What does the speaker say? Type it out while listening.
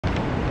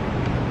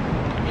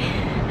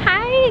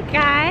Hey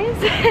guys!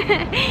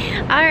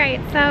 Alright,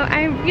 so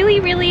I'm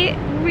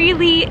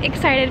really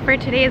excited for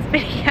today's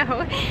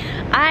video.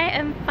 I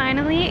am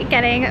finally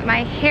getting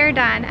my hair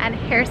done at a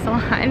hair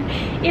salon.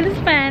 It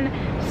has been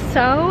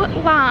so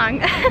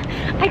long.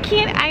 I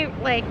can't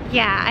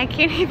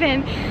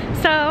even.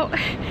 So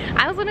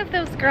I was one of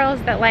those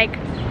girls that, like,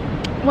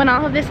 when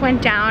all of this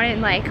went down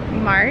in like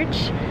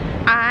March,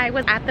 I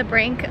was at the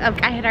brink of,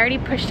 I had already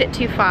pushed it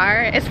too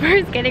far as far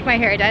as getting my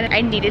hair done.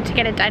 I needed to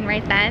get it done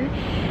right then.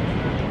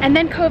 And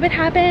then COVID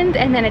happened,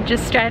 and then it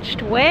just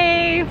stretched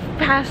way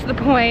past the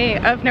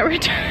point of no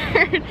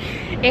return.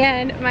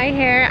 And my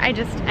hair, I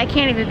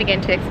can't even begin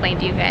to explain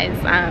to you guys.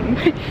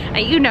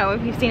 You know,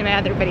 if you've seen my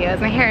other videos,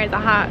 my hair is a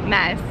hot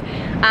mess.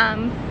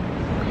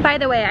 By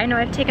the way, I know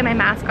I've taken my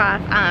mask off.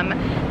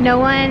 No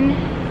one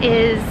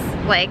is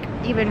like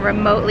even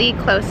remotely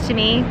close to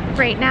me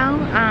right now.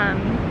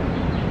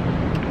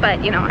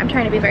 But you know, I'm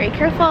trying to be very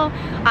careful.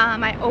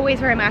 I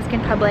always wear a mask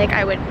in public.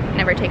 I would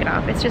never take it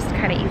off. It's just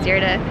kind of easier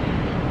to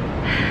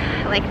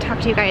like talk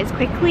to you guys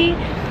quickly.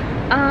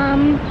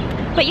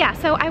 But yeah,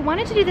 so I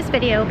wanted to do this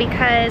video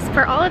because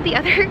for all of the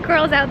other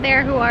girls out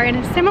there who are in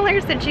a similar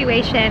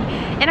situation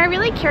and are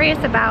really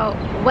curious about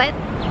what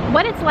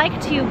it's like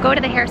to go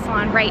to the hair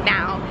salon right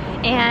now,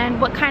 and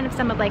what kind of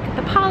some of like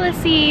the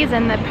policies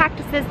and the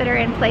practices that are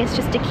in place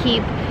just to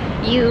keep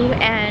you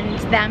and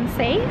them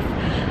safe.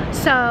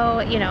 So,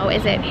 you know,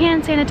 is it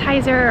hand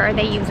sanitizer? Or are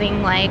they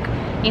using like,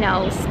 you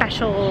know,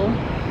 special,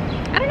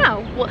 I don't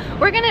know.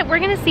 We're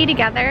gonna see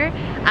together.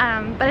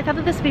 But I thought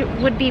that this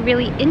would be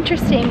really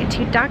interesting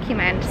to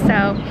document.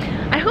 So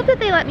I hope that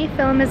they let me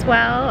film as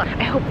well.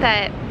 I hope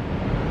that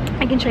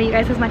I can show you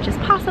guys as much as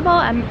possible.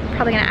 I'm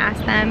probably gonna ask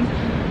them.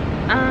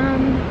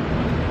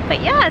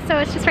 But yeah, so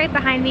it's just right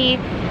behind me.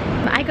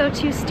 I go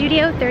to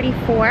Studio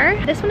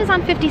 34. This one is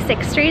on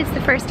 56th Street. It's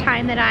the first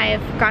time that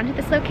I've gone to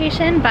this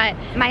location, but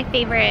my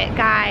favorite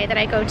guy that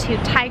I go to,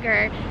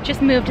 Tiger,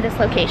 just moved to this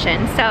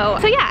location. So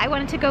yeah, I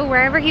wanted to go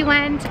wherever he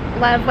went.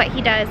 Love what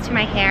he does to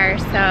my hair.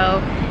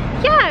 So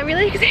yeah,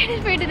 really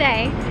excited for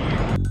today.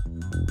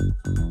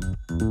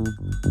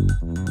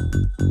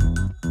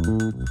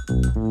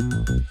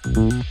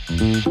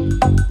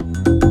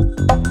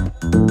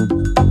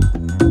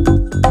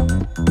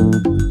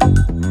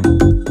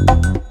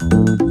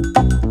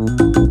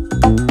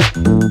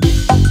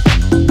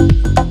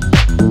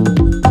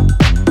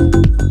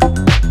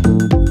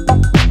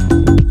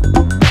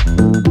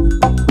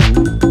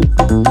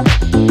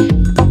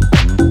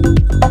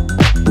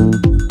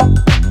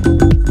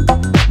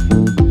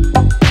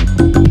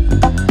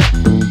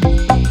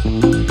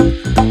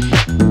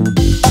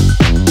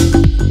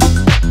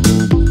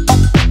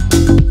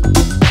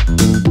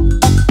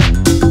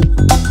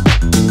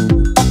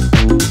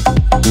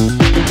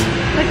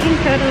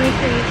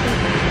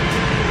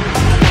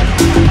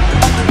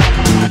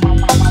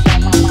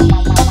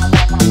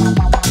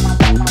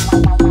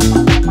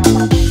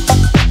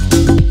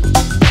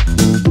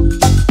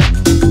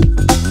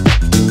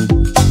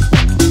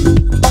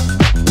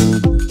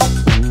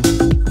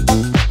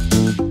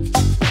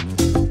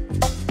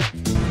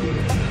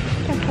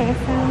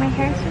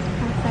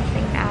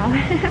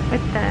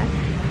 With the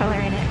color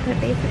in it. But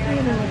basically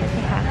the way that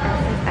they have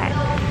this is that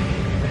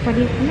when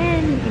you come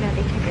in, you know,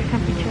 they check your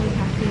temperature, you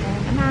have to be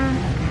wearing a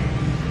mask.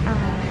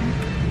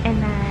 And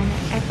then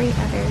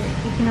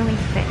you can only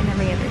sit in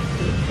every other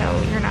seat, so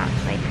you're not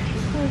like too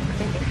close because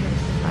I think yours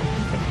is less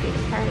than 6 feet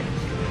apart.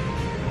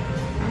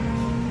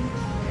 And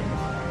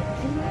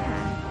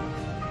yeah.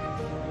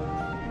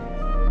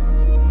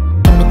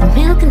 With the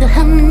milk and the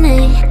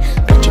honey,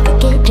 but you could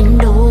get to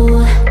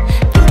know.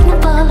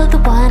 Follow the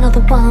wine or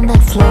the one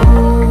that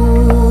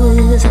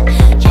flows.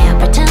 Yeah, I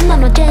pretend I'm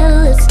not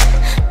jealous,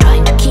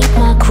 trying to keep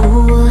my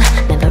cool.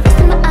 Never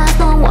resting my eyes,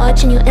 no, I'm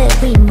watching your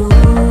every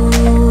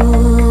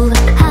move.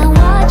 I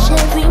watch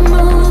every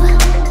move.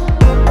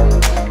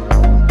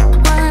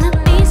 Wanna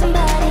be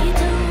somebody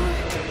too.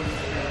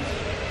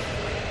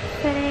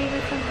 Today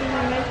with something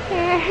on my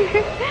hair.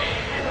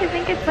 I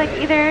think it's like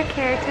either a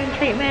keratin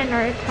treatment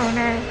or a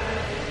toner.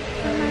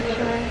 I'm not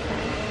sure.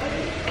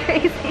 But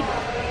crazy.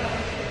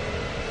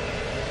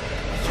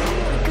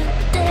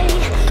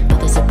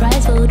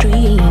 Surprise for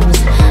dreams.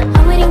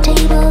 I'm waiting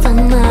tables,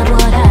 I'm not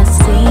what I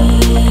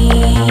see.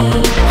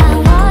 I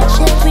watch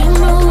every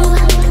move.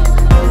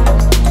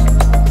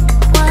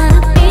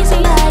 Wanna be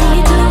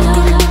somebody too.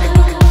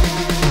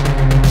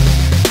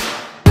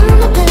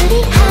 I'm a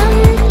dirty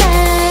hunter.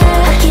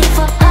 I give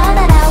for all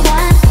that I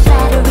want,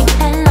 flattery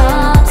and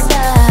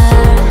lobster.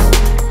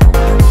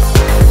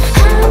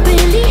 I'm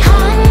really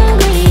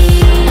hungry.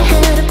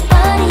 Could a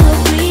body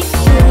agree?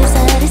 Will you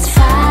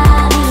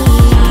satisfy me?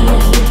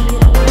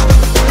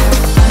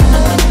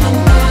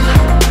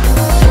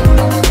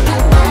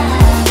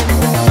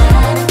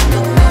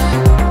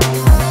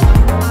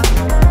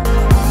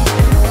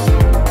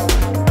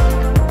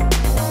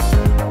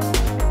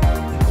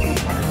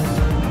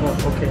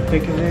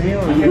 Take a video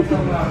or get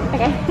some?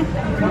 Okay.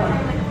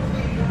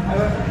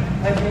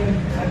 I think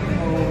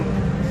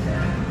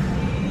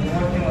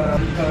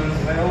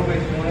because I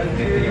always wanted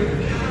to.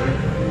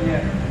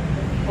 Yeah.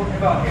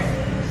 about here.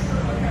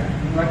 Okay.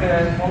 Like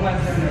a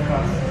online seminar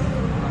class.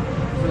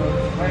 So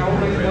I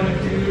always wanted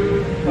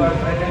to, but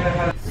I never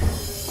had.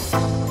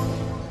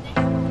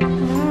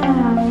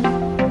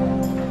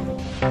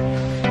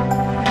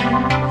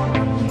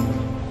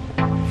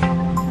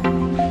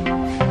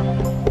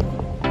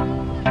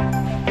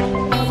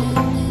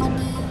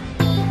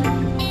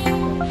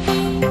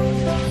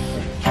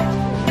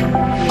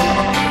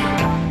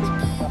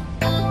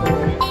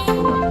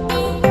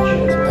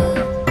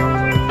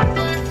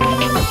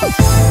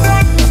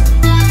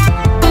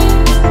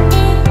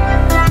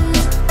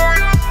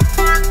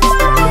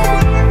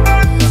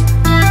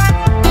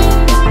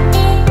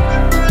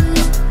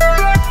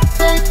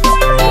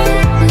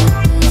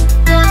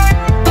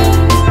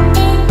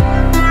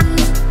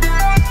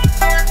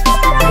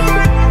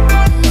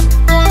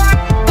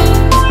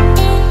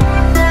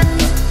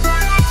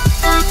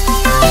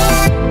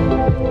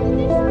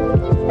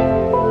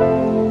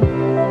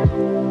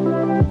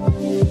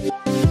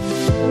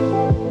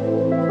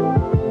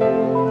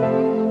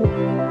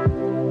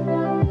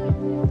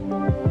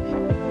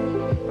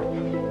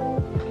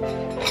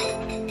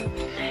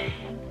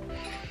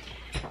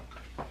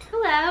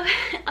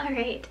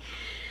 Alright,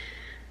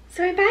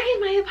 so I'm back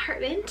in my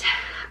apartment.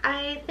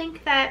 I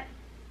think that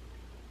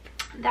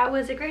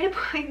was a great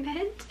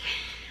appointment.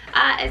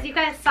 As you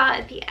guys saw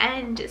at the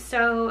end,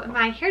 so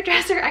my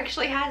hairdresser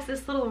actually has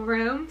this little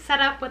room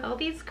set up with all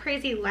these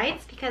crazy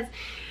lights because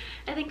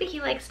I think that he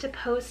likes to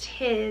post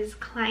his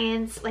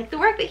clients, like the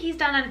work that he's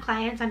done on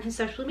clients on his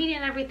social media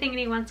and everything, and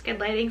he wants good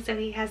lighting, so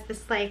he has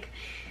this like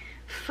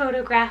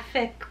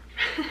photographing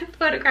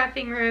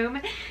room.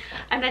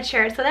 I'm not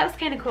sure, so that was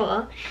kind of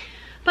cool.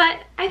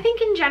 But I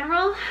think in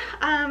general,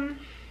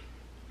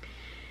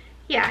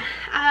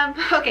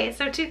 okay,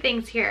 so two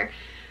things here.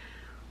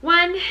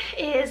 One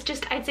is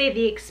just, I'd say,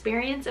 the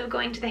experience of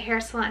going to the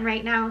hair salon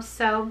right now.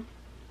 So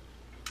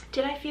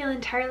did I feel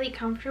entirely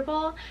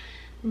comfortable?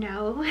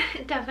 No,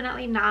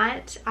 definitely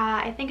not.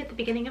 I think at the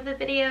beginning of the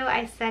video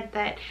I said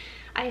that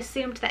I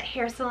assumed that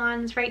hair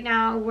salons right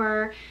now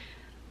were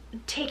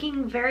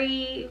taking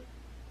very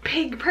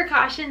big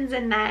precautions,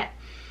 and that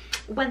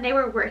when they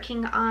were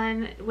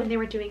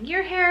doing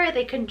your hair,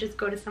 they couldn't just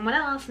go to someone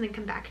else and then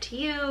come back to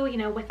you, you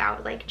know,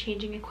 without like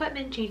changing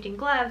equipment, changing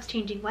gloves,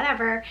 changing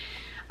whatever.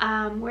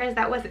 Whereas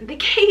that wasn't the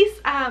case.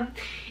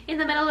 In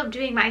the middle of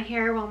doing my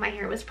hair, while my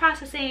hair was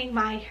processing,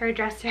 my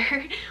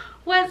hairdresser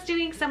was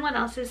doing someone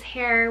else's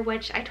hair,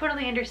 which I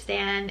totally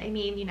understand. I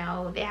mean, you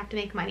know, they have to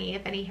make money.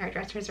 If any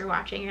hairdressers are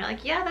watching, you're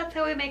like, yeah, that's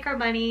how we make our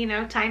money, you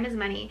know, time is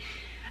money.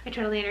 I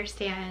totally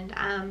understand.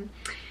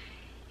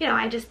 You know,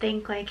 I just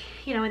think, like,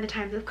 you know, in the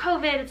times of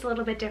COVID, it's a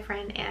little bit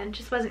different, and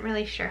just wasn't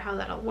really sure how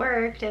that all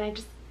worked, and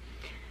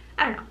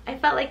I don't know, I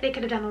felt like they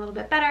could have done a little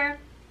bit better.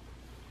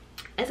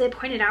 As I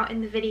pointed out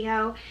in the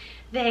video,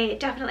 they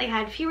definitely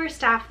had fewer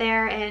staff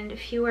there and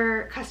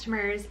fewer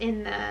customers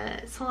in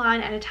the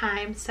salon at a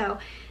time, so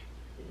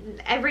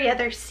every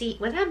other seat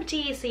was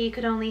empty, so you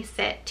could only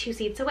sit 2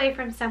 seats away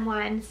from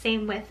someone.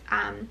 Same with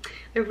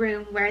the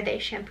room where they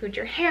shampooed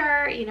your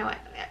hair, you know,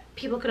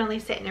 people could only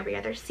sit in every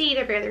other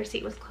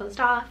seat was closed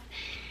off.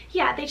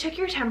 Yeah, they took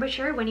your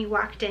temperature when you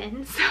walked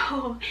in,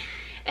 so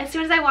as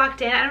soon as I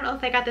walked in, I don't know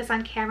if I got this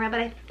on camera, but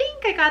I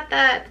think I got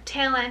the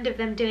tail end of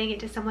them doing it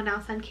to someone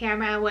else on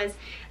camera, was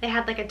they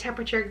had like a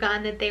temperature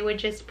gun that they would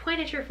just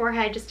point at your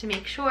forehead just to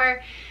make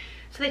sure.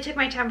 So they took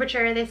my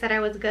temperature, they said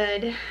I was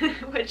good,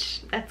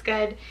 which that's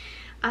good.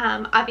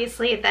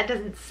 Obviously that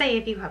doesn't say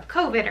if you have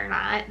COVID or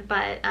not,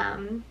 but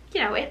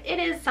you know, it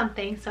is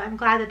something, so I'm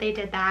glad that they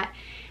did that.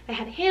 They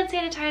had hand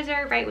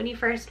sanitizer right when you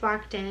first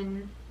walked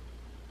in,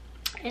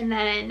 and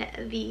then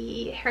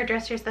the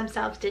hairdressers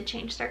themselves did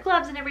change their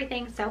gloves and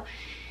everything, so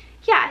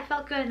yeah, I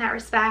felt good in that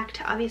respect.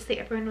 Obviously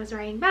everyone was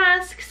wearing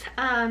masks.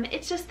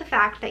 It's just the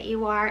fact that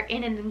you are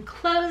in an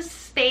enclosed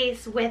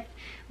space with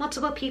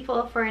multiple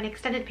people for an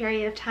extended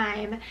period of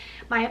time.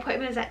 My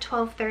appointment was at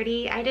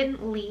 12:30. I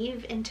didn't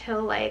leave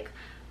until like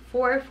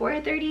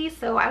 4:30,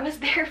 so I was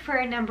there for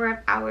a number of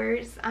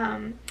hours.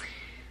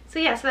 So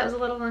yeah, so that was a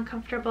little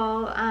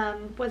uncomfortable.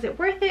 Was it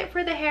worth it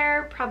for the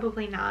hair?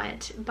 Probably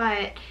not,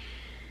 but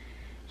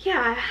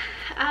yeah,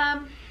 I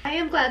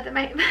am glad that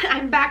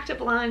I'm back to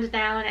blonde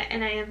now,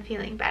 and I am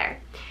feeling better.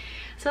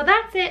 So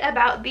that's it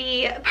about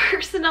the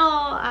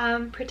personal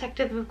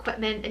protective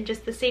equipment and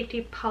just the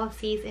safety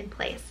policies in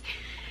place.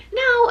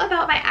 Now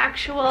about my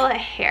actual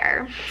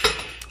hair.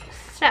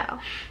 So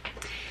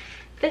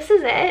this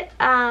is it.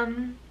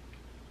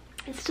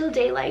 It's still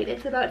daylight.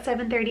 It's about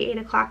 7:30, 8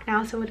 o'clock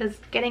now, so it is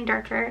getting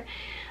darker.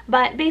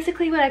 But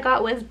basically what I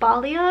got was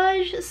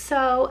balayage.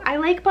 So I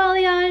like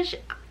balayage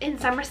in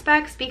some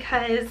respects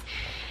because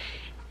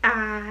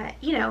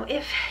you know,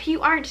 if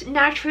you aren't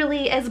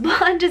naturally as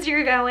blonde as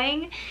you're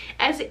going,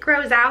 as it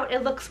grows out,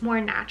 it looks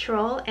more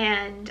natural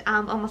and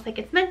almost like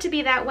it's meant to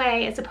be that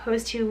way, as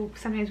opposed to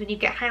sometimes when you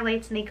get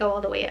highlights and they go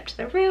all the way up to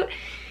the root.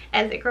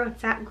 As it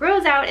grows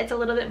out, it's a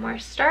little bit more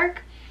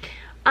stark.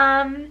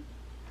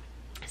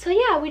 So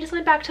yeah, we just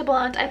went back to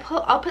blonde.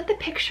 I'll put the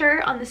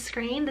picture on the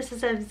screen. This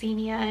is of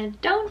Xenia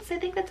Don'ts. I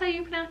think that's how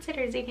you pronounce it,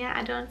 or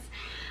Xenia Don'ts.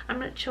 I'm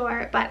not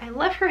sure, but I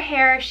love her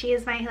hair. She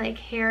is my like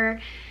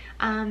hair.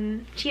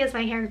 She has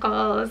my hair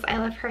goals. I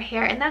love her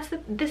hair, and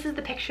this is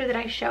the picture that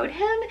I showed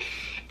him,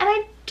 and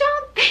I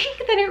don't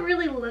think that it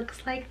really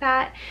looks like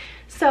that.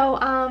 So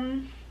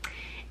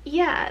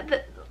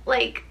yeah,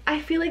 like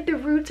I feel like the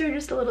roots are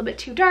just a little bit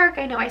too dark.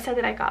 I know I said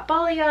that I got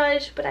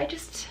balayage, but I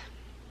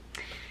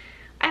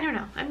don't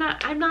know.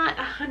 I'm not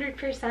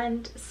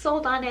 100%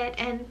 sold on it,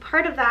 and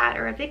part of that,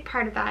 or a big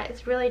part of that,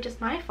 is really just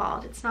my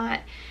fault. It's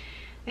not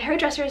the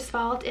hairdresser's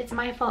fault. It's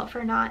my fault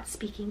for not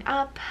speaking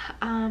up.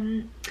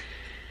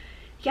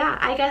 Yeah,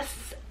 I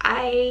guess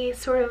I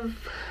sort of,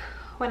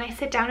 when I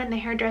sit down in the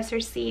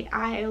hairdresser's seat,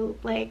 I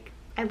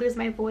lose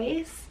my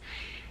voice,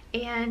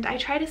 and I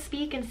try to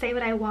speak and say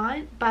what I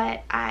want,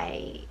 but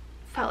I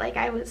felt like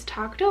I was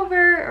talked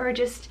over, or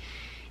just,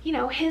 you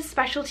know, his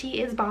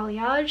specialty is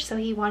balayage, so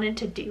he wanted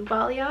to do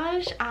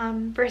balayage,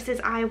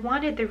 versus I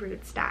wanted the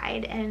roots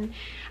dyed, and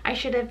I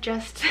should have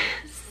just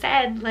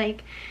said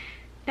like,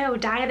 no,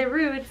 dye the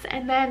roots.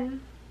 And then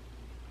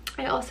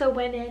I also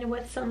went in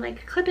with some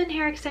like clip-in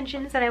hair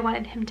extensions that I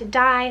wanted him to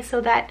dye,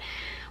 so that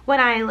when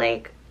I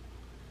like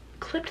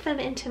clipped them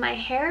into my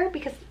hair,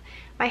 because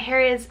my hair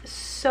is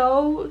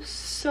so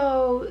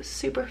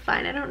super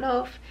fine. I don't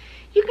know if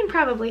you can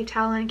probably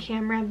tell on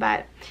camera,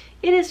 but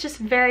it is just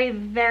very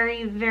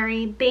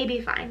baby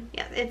fine.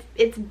 Yeah,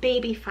 it's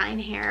baby fine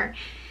hair.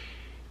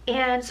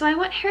 And so I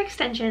want hair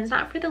extensions,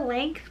 not for the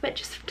length, but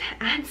just to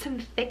add some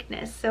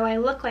thickness, so I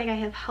look like I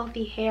have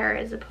healthy hair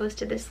as opposed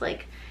to this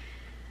like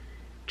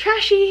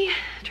trashy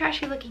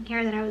looking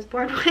hair that I was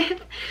born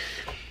with.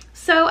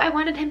 So I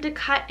wanted him to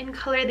cut and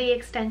color the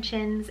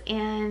extensions,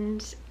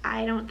 and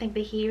I don't think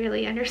that he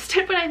really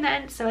understood what I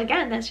meant. So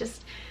again, that's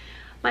just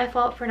my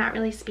fault for not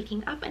really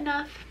speaking up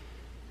enough.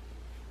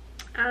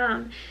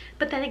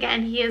 But then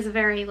again, he is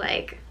very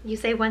like, you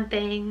say one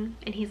thing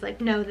and he's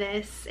like, no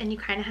this, and you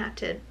kind of have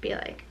to be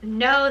like,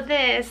 no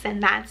this,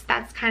 and that's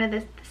kind of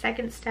the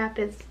second step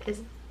is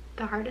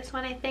the hardest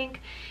one, I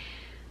think.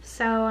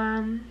 So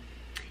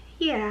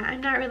yeah,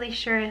 I'm not really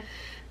sure if,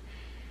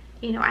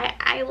 you know,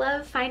 I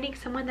love finding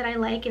someone that I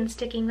like and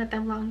sticking with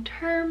them long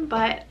term,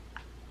 but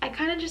I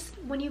kind of just,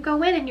 when you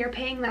go in and you're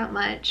paying that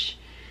much,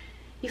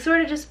 you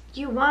sort of just,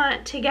 you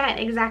want to get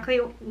exactly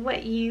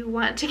what you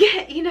want to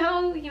get, you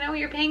know,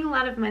 you're paying a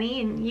lot of money,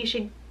 and you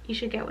should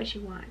get what you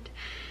want.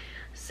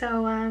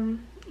 So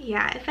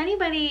yeah, if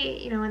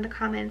anybody, you know, in the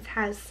comments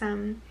has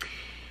some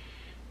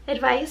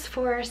advice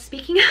for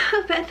speaking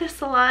up at the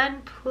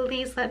salon,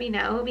 please let me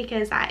know,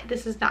 because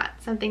this is not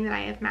something that I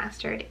have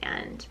mastered,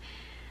 and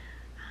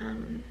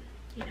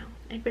you know,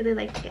 I'd really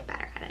like to get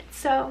better at it.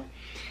 So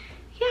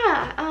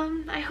yeah,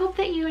 I hope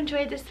that you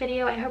enjoyed this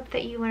video. I hope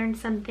that you learned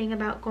something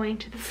about going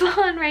to the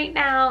salon right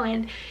now,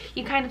 and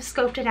you kind of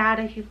scoped it out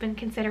if you've been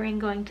considering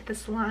going to the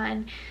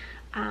salon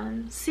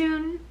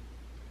soon.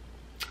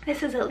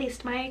 This is at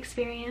least my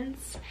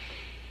experience.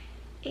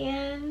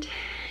 And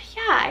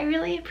yeah, I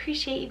really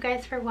appreciate you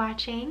guys for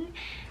watching.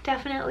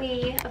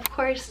 Definitely, of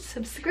course,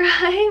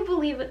 subscribe,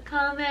 leave a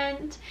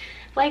comment,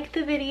 like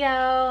the video.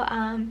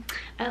 I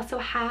also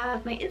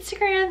have my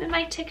Instagram and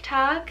my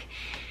TikTok.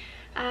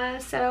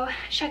 So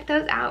check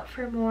those out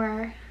for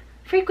more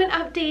frequent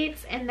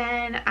updates. And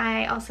then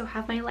I also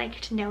have my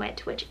Like to Know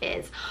It, which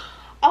is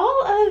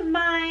all of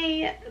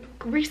my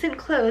recent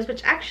clothes,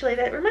 which actually,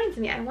 that reminds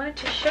me, I wanted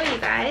to show you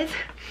guys.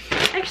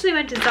 I actually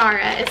went to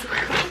Zara as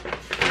well.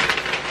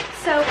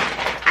 So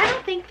I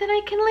don't think that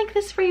I can link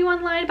this for you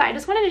online, but I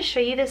just wanted to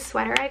show you this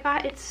sweater I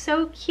got. It's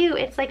so cute.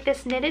 It's like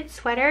this knitted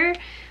sweater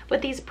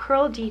with these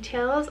pearl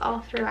details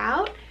all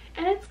throughout,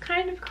 and it's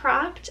kind of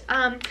cropped.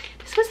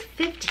 This was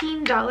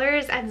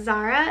 $15 at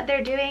Zara.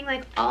 They're doing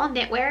like all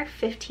knitwear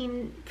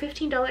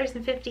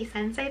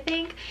 $15.50, I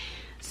think.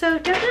 So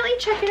definitely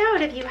check it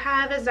out if you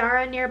have a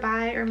Zara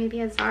nearby, or maybe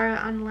a Zara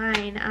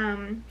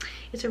online.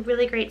 It's a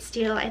really great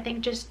steal. I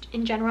think just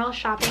in general,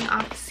 shopping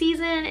off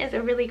season is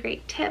a really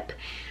great tip.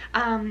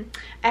 I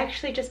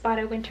actually just bought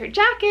a winter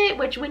jacket,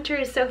 which winter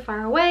is so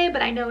far away,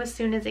 but I know as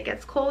soon as it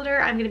gets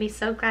colder, I'm gonna be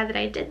so glad that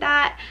I did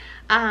that.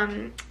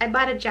 I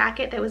bought a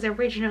jacket that was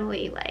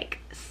originally like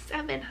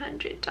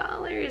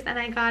 $700, and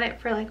I got it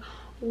for like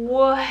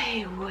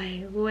way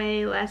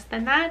less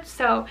than that.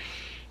 So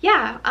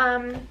yeah,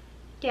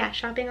 yeah,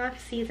 shopping off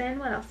season.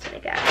 What else did I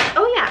get?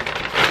 Oh yeah,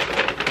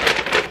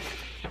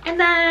 and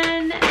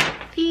then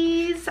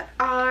these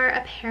are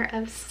a pair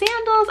of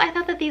sandals. I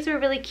thought that these were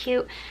really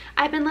cute.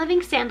 I've been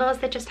loving sandals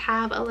that just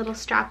have a little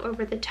strap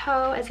over the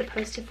toe as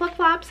opposed to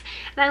flip-flops,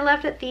 and I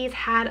love that these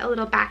had a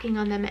little backing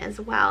on them as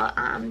well,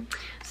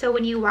 so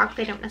when you walk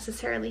they don't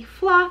necessarily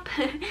flop.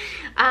 And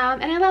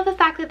I love the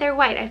fact that they're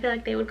white. I feel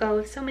like they would go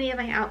with so many of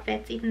my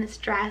outfits, even this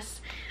dress.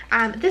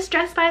 This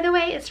dress, by the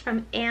way, is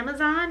from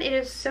Amazon. It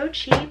is so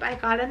cheap. I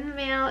got it in the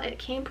mail. It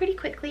came pretty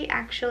quickly,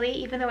 actually,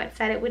 even though it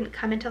said it wouldn't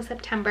come until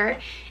September.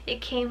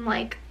 It came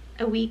like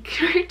a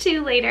week or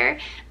two later,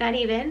 not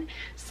even.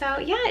 So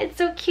yeah, it's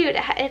so cute.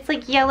 It's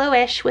like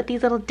yellowish with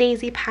these little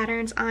daisy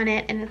patterns on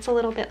it, and it's a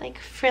little bit like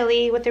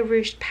frilly with a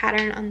ruched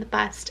pattern on the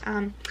bust.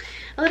 A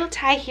little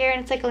tie here,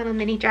 and it's like a little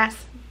mini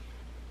dress.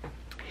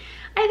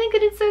 I think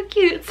that it's so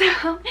cute.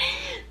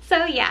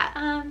 So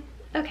yeah,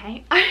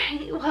 okay. All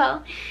right,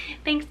 well,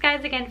 thanks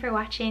guys again for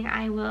watching.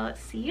 I will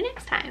see you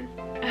next time.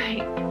 All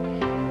right.